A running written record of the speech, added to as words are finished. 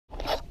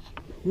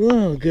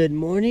Well, good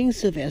morning,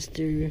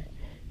 Sylvester.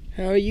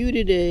 How are you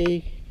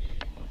today?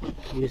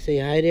 You say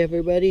hi to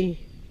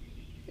everybody?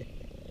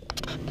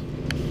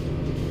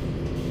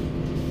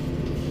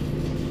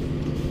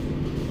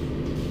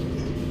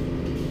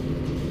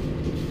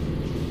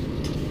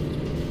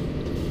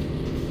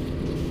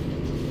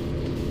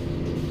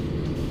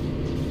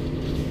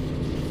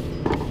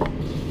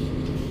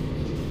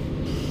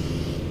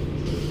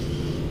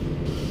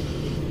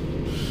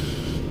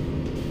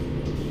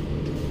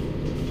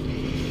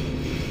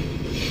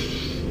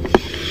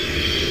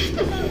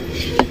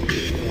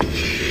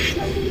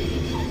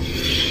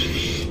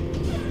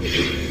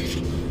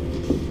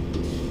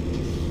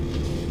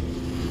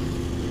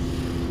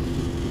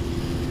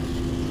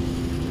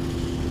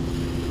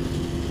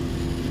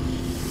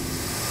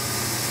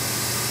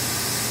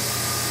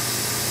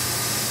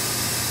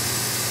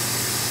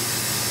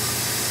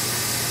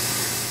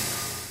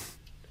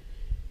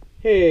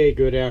 Hey,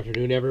 good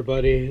afternoon,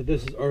 everybody.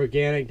 This is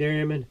Organic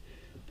Dairyman.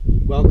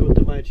 Welcome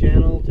to my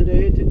channel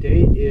today.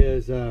 Today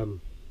is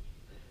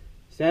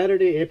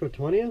Saturday, April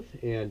 20th,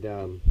 and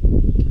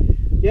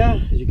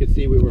yeah, as you can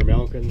see, we were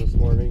milking this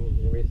morning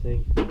and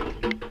everything,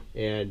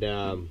 and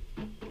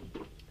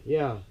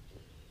yeah,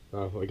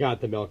 we got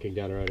the milking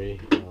done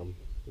already.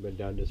 We've been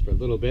done just for a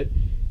little bit.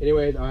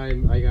 Anyways,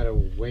 I gotta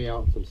weigh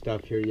out some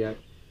stuff here yet.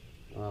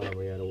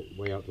 We gotta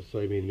weigh out the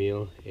soybean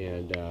meal,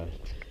 and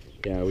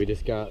yeah, we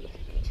just got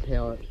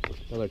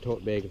another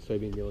tote bag of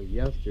soybean meal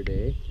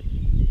yesterday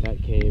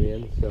that came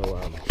in.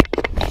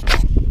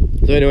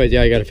 So anyways,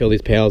 yeah, I got to fill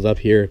these pails up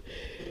here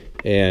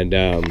and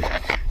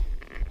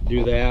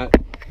do that.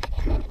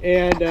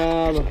 And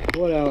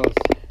what else?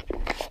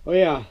 Oh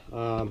yeah,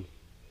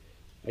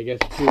 I guess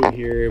too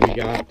here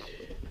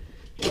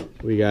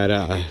we got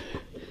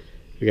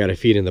to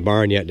feed in the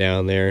barn yet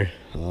down there.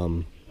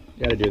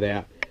 Got to do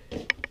that,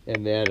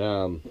 and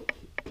then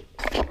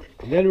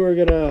we're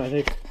gonna, I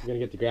think we're gonna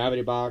get the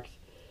gravity box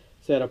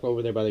set up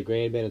over there by the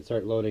grain bin and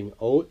start loading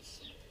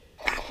oats.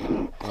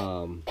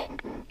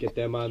 Get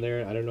them on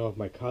there. I don't know if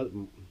my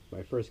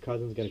first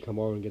cousin's gonna come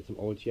over and get some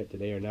oats yet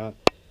today or not.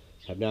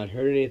 I've not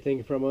heard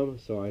anything from him,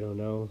 so I don't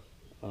know.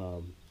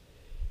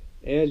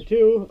 And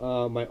two,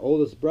 my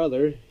oldest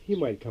brother, he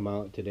might come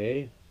out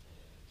today.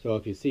 So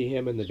if you see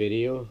him in the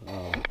video,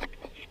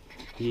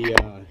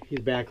 he's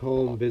back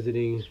home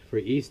visiting for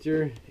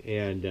Easter,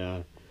 and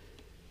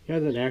he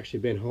hasn't actually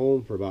been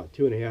home for about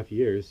 2.5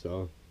 years.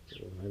 So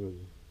I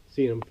haven't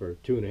seen him for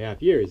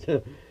 2.5 years,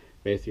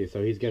 basically.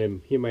 So he's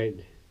gonna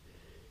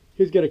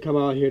come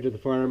out here to the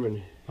farm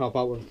and help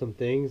out with some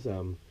things.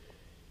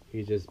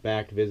 He's just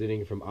back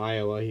visiting from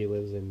Iowa. He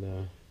lives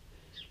in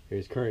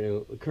he's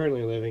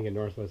currently living in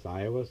Northwest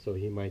Iowa, so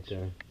he might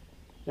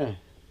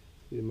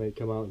he might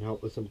come out and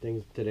help with some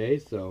things today.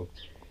 So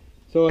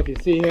if you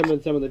see him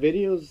in some of the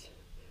videos,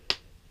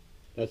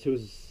 that's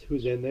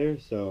who's in there.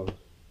 So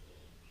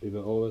he's my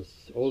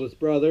oldest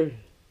brother.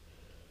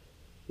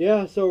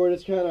 Yeah, so we're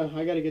just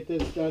I gotta get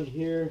this done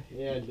here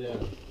and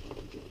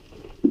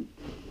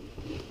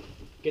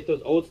get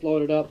those oats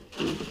loaded up.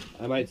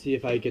 I might see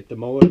if I get the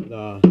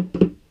motor,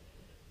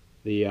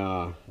 the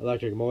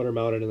electric motor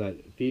mounted in that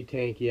feed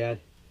tank yet,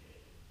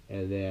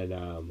 and then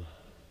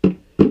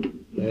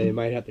they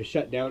might have to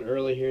shut down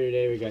early here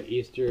today. We got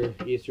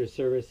Easter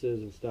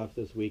services and stuff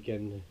this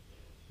weekend.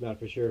 Not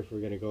for sure if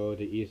we're gonna go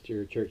to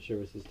Easter church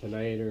services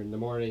tonight or in the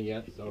morning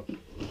yet. So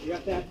we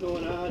got that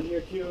going on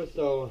here too.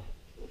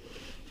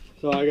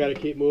 So I got to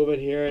keep moving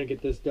here and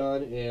get this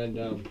done, and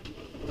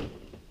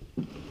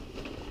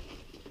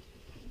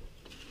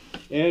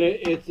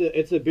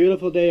it's a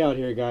beautiful day out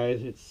here,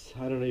 guys.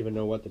 I don't even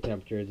know what the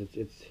temperature is.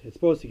 It's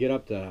supposed to get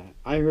up to,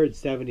 I heard,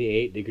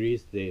 78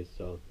 degrees today.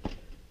 So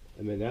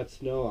I mean, that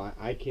snow,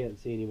 I can't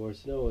see any more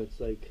snow. It's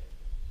like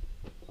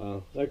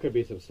there could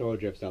be some snow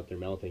drifts out there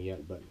melting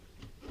yet, but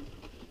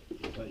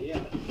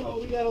yeah. So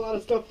we got a lot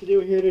of stuff to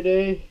do here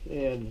today,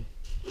 and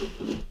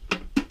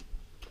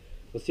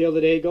we'll see how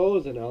the day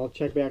goes, and I'll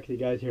check back with you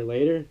guys here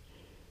later,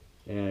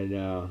 and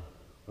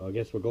I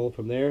guess we'll go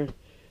from there.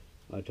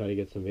 I'll try to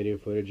get some video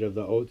footage of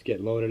the oats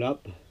getting loaded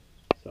up,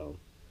 so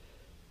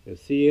we'll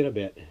see you in a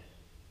bit.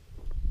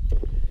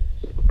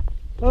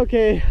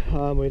 Okay,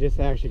 we just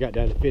actually got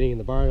done feeding in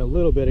the barn a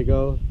little bit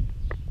ago.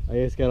 I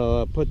just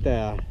gotta put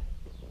the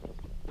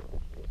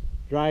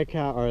dry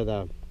cow, or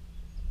the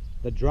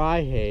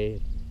dry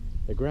hay,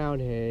 the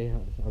ground hay,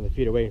 on the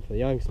feeder waiting for the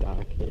young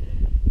stock,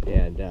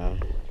 and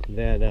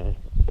then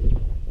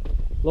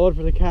load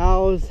for the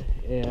cows.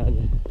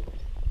 And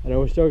I know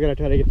we're still gonna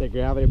try to get the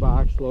gravity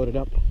box loaded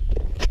up.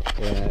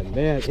 And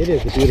man, it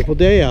is a beautiful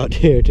day out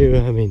here too.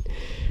 I mean,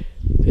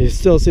 you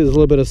still see there's a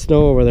little bit of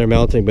snow over there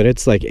melting, but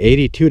it's like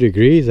 82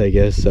 degrees, I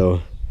guess.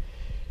 So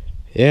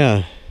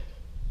yeah,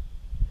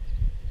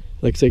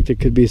 looks like there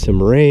could be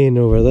some rain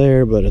over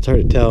there, but it's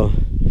hard to tell.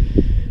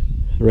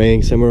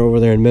 Raining somewhere over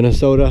there in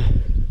Minnesota,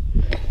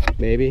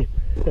 maybe.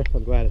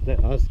 I'm glad it's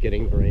not us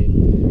getting the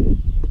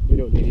rain. We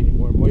don't need any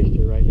more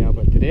moisture right now,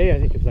 but today I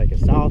think it's like a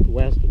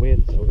southwest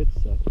wind, so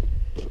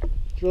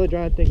it's really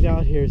drying things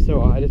out here.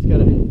 So I just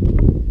gotta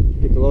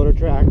get the loader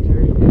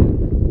tractor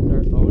and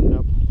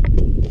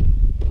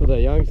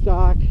growing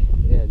stock.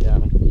 And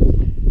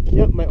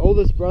yep, my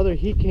oldest brother,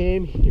 he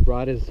came. He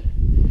brought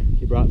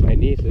my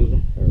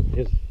nieces, or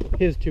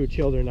his two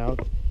children out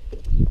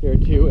here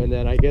too. And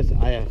then I guess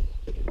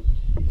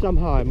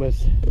somehow there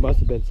must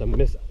have been some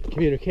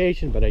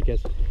miscommunication, but I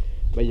guess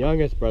my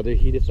youngest brother,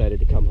 he decided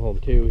to come home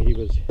too.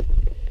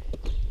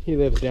 He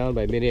lives down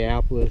by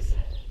Minneapolis,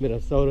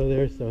 Minnesota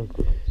there, so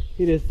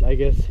I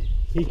guess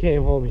he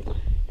came home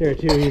here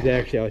too. He's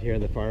actually out here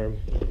on the farm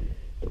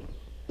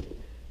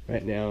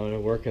right now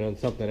and working on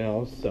something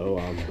else. So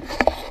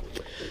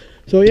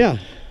yeah.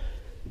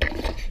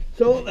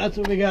 So that's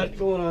what we got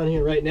going on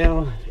here right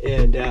now,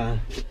 and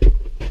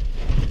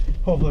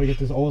hopefully we get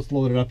this Oats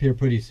loaded up here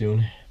pretty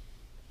soon.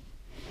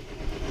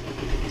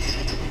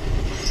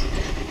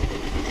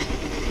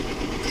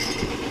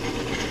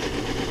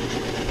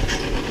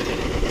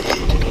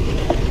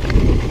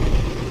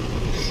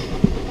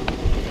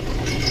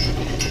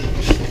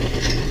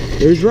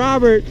 There's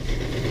Robert.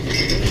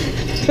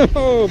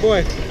 Oh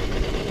boy.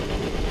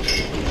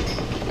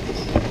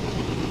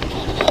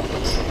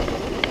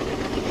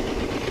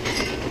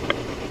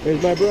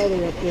 There's my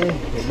brother up there,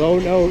 low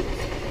note.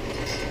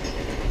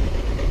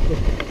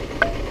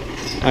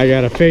 I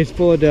got a face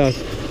full of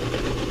dust.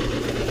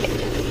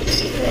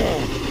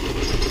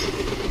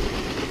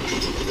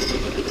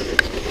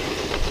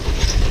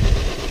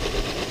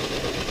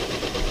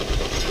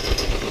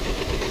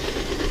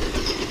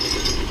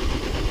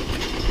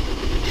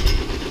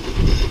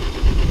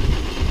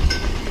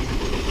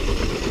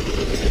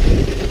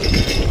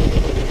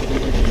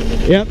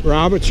 Yep,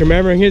 Robert's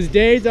remembering his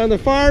days on the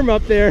farm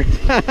up there.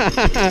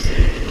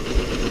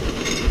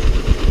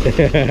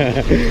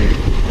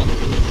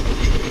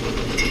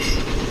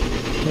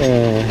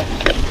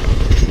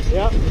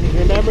 Yep, he's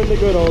remembering the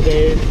good old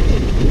days.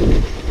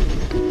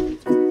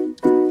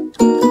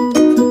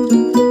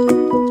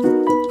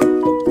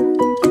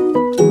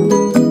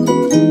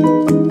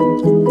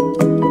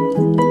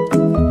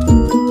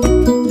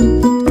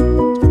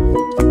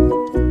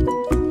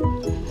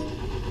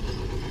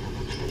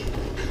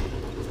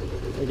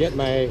 I get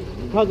my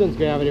cousin's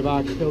gravity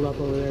box filled up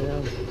over there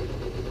now.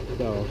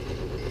 So,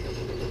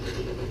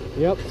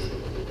 yep.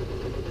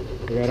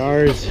 We got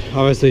ours.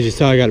 Obviously, as you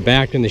saw, I got it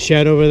backed in the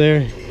shed over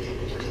there.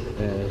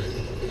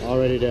 All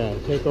ready to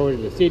take over to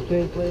the seed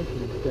cleaning place.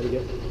 And just gotta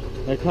get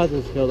my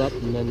cousin's filled up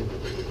and then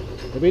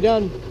we'll be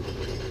done.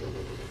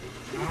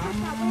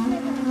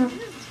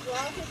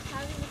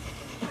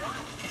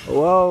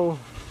 Whoa.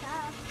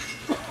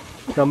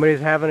 Somebody's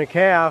having a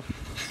calf.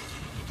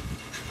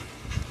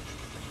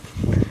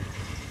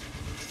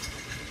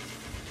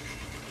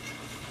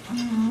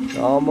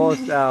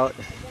 Almost out.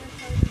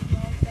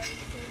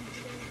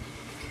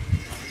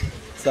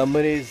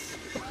 Somebody's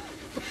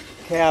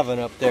calving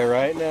up there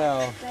right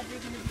now.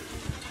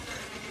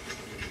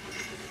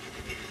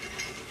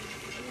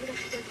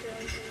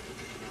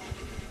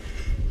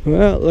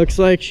 Well, it looks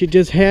like she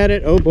just had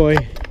it. Oh boy.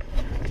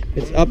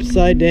 It's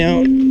upside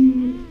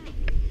down.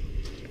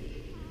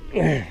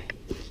 I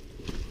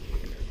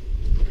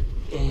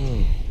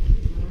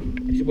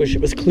wish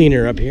it was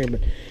cleaner up here,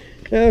 but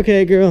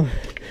okay, girl.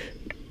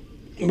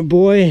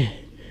 Boy,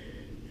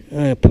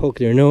 poke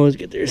their nose,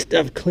 get their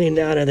stuff cleaned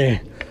out of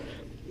there.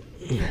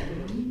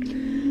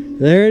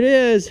 There it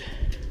is.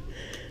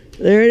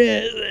 There it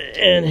is.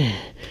 And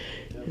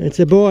it's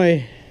a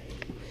boy.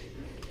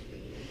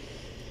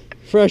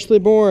 Freshly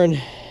born.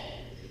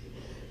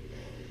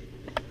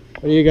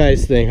 What do you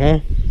guys think, huh?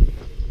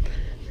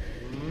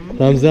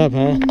 Thumbs up,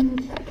 huh?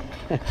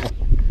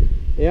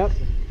 Yep.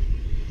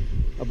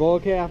 A bull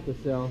calf to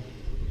sell.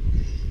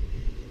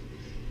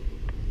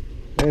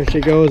 There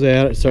she goes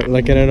at it, start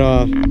licking it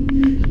off.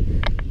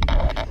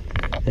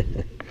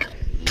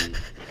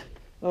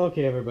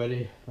 Okay,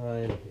 everybody,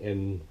 I'm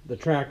in the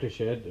tractor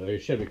shed, or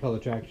shed we call the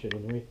tractor shed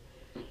anyway.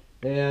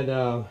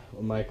 And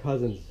my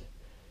cousin's,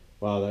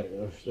 well,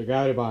 the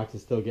gravity box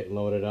is still getting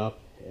loaded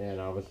up, and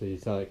obviously you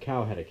saw the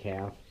cow had a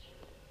calf.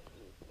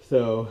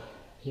 So,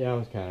 yeah, it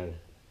was kind of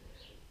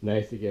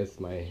nice, I guess.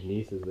 My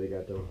nieces, they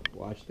got to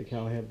watch the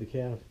cow have the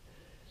calf.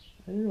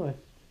 I don't know,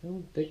 I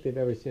don't think they've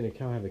ever seen a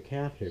cow have a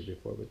calf here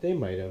before, but they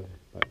might have.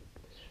 But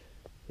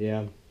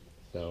yeah,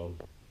 so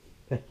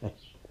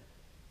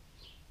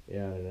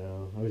yeah, I don't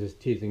know. I was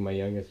just teasing my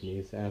youngest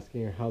niece,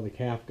 asking her how the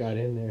calf got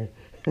in there.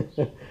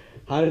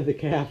 How did the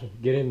calf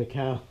get in the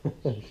cow?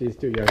 She's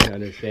too young to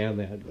understand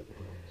that, but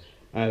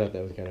I thought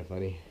that was kind of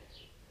funny.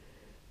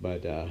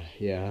 But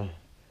yeah.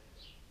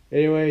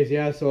 Anyways,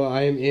 yeah. So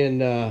I'm in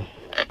the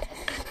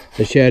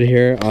shed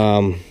here.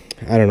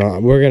 I don't know.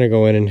 We're gonna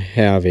go in and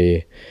have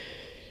a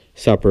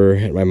supper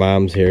at my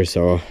mom's here,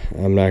 so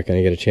I'm not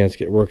gonna get a chance to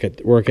get work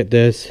at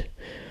this.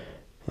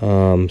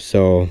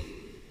 So,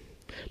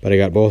 but I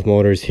got both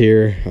motors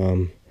here.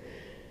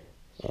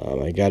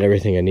 I got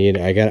everything I need.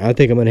 I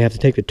think I'm gonna have to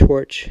take the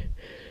torch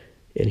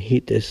and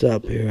heat this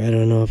up here. I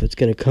don't know if it's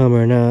gonna come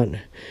or not.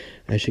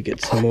 I should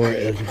get some more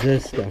of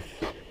this stuff.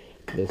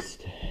 This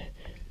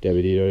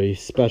WD-40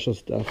 special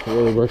stuff. It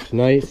really works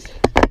nice.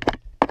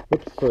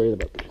 Oops, sorry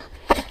about that.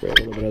 Spray a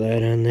little bit of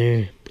that on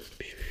there.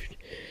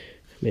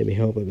 maybe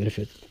help it. But if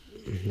it,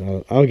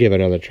 I'll give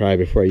it another try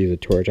before I use a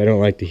torch. I don't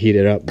like to heat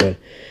it up, but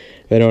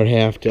I don't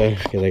have to,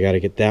 because I got to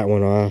get that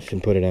one off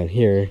and put it on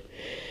here.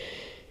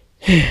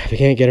 If I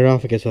can't get it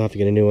off, I guess I'll have to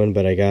get a new one.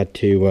 But I got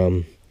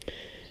to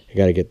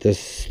get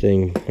this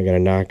thing. I got to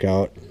knock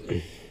out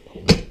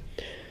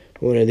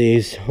one of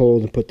these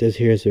holes and put this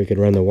here so we can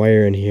run the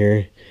wire in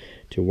here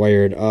to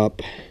wire it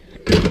up.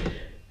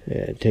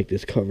 And take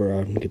this cover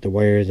off and get the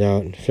wires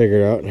out and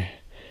figure out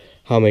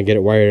how I'm gonna get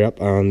it wired up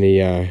on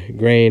the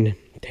grain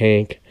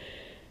tank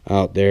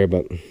out there.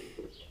 But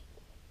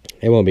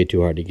it won't be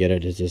too hard to get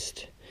it. It's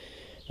just,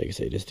 like I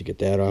say, just to get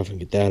that off and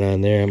get that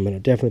on there. I'm gonna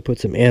definitely put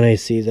some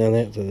anti-seize on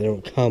that so they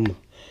don't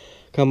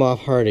come off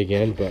hard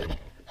again. But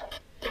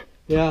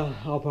yeah,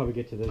 I'll probably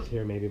get to this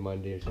here maybe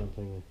Monday or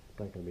something. It's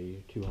not gonna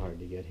be too hard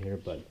to get here.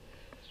 But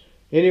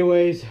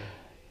anyways,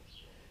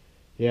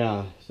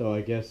 yeah, so I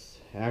guess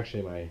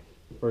actually my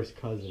first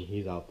cousin,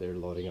 he's out there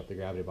loading up the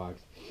gravity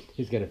box.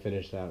 He's gonna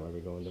finish that when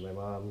we go into my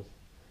mom's.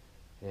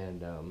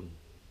 And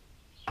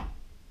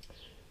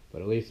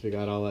but at least we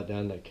got all that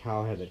done. That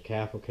cow had that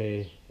calf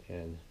okay,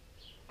 and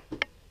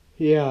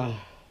yeah,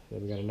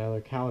 then we got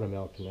another cow to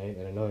milk tonight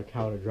and another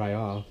cow to dry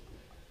off.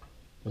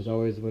 As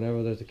always,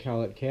 whenever there's a cow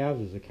that calves,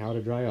 there's a cow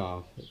to dry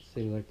off. It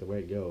seems like the way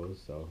it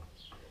goes. So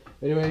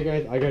anyway,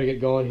 guys, I gotta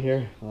get going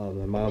here.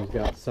 My mom's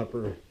got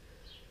supper.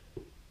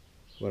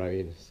 What I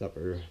mean,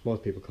 supper.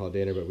 Most people call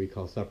dinner, but we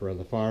call supper on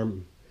the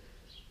farm.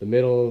 The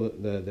middle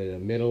of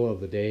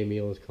the day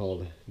meal is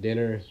called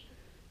dinner.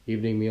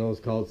 Evening meal is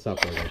called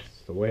supper.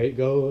 That's the way it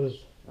goes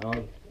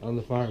out on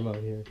the farm out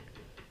here.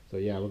 So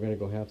yeah, we're gonna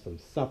go have some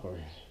supper.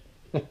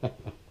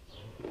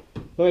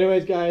 So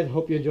anyways, guys,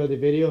 hope you enjoyed the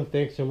video.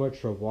 Thanks so much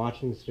for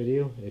watching this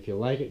video. If you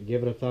like it,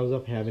 give it a thumbs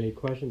up. Have any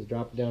questions,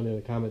 drop it down in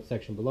the comment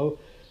section below.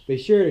 Be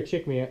sure to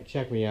check me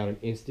out on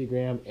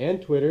Instagram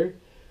and Twitter.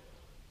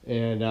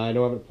 And I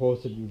know I haven't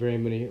posted very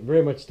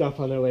much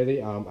stuff on there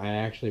lately. I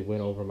actually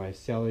went over my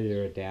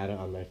cellular data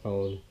on my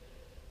phone,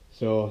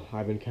 so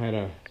I've been kind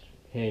of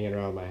hanging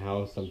around my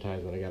house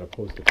sometimes when I gotta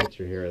post a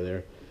picture here or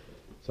there.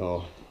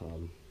 So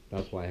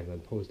that's why I haven't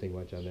been posting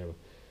much on there.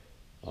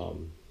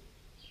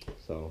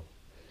 So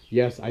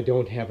yes, I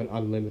don't have an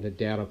unlimited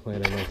data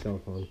plan on my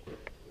cell phone.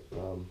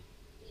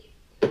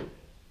 I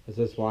was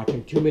just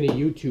watching too many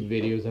YouTube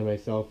videos on my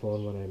cell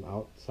phone when I'm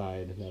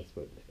outside, and that's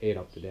what ate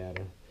up the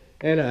data.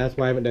 And that's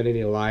why I haven't done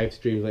any live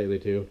streams lately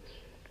too.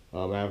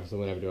 Obviously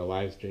whenever I do a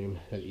live stream,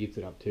 that eats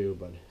it up too,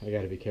 but I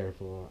gotta be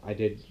careful. I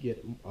did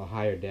get a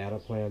higher data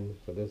plan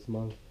for this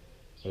month,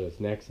 or this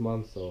next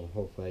month, so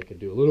hopefully I could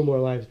do a little more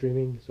live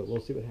streaming, so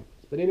we'll see what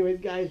happens. But anyways,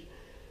 guys,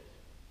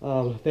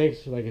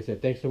 thanks, like I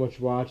said, thanks so much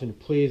for watching.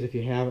 Please, if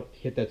you haven't,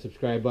 hit that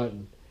subscribe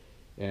button,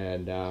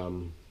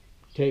 and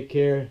take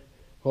care.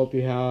 Hope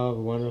you had a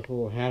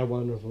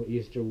wonderful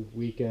Easter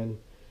weekend,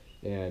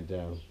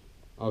 and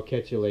I'll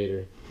catch you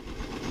later.